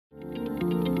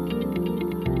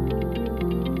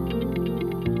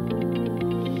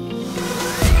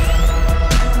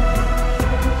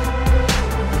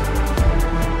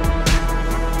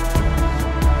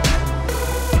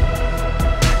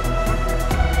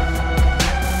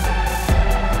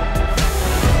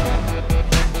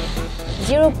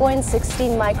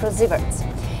0.16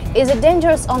 microsieverts. Is it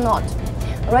dangerous or not?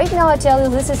 Right now I tell you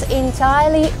this is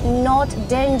entirely not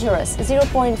dangerous.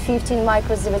 0.15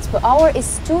 microsieverts per hour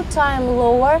is 2 times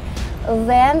lower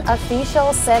than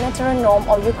official sanitary norm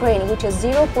of Ukraine, which is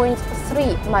 0.3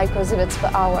 microsieverts per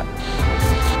hour.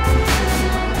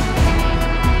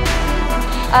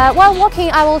 While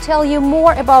walking, I will tell you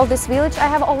more about this village. I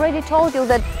have already told you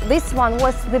that this one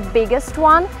was the biggest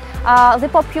one. The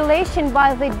population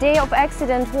by the day of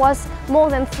accident was more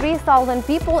than 3,000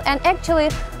 people, and actually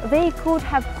they could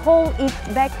have called it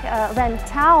back then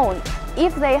town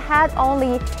if they had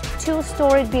only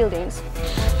 2-story buildings.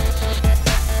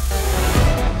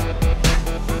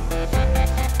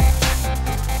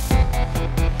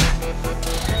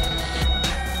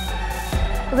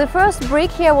 The first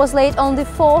brick here was laid on the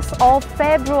 4th of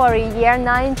February, year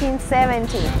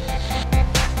 1970.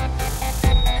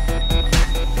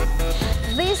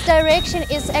 This direction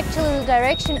is actually the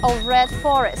direction of Red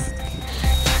Forest.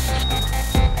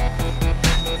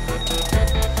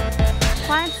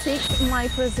 5-6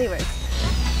 microsieverts.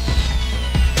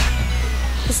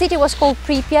 The city was called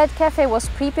Pripyat, cafe was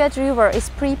Pripyat, river is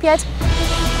Pripyat.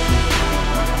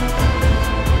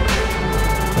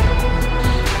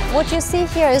 What you see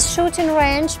here is shooting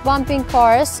range, bumping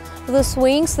cars, the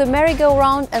swings, the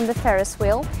merry-go-round and the Ferris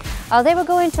wheel. They were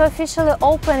going to officially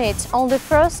open it on the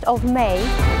 1st of May.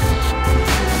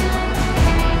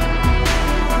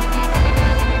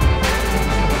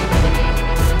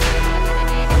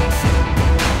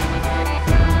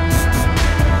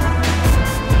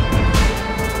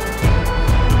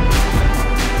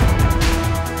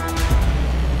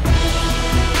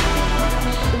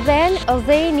 Then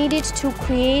they needed to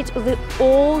create the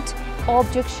old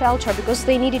object shelter because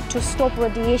they needed to stop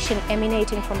radiation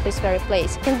emanating from this very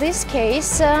place. In this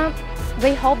case,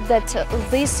 they hope that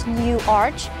this new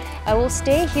arch will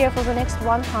stay here for the next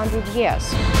 100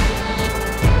 years.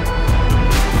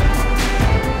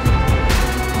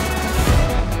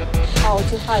 How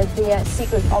to hide their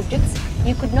secret objects?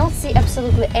 You could not see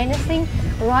absolutely anything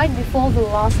right before the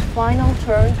last final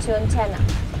turn to antenna.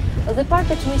 The part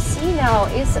that we see now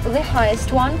is the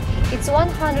highest one. It's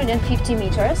 150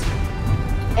 meters,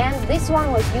 and this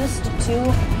one was used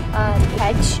to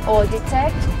catch or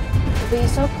detect the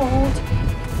so-called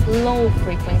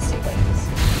low-frequency waves.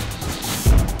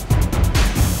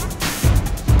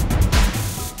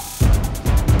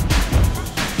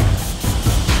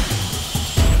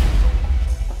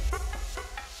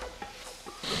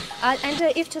 And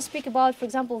if to speak about, for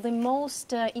example, the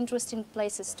most interesting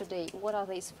places today, what are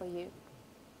these for you?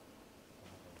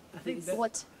 I think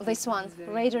this one,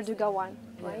 Radar Duga one,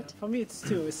 right? Yeah, for me it's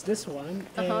two. It's this one,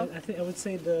 and I think I would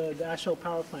say the actual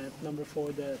power plant number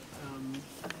 4.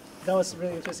 That was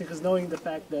really interesting because knowing the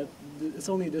fact that it's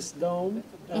only this dome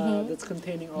that's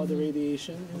containing all the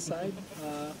radiation inside,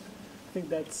 I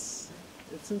think it's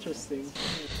interesting.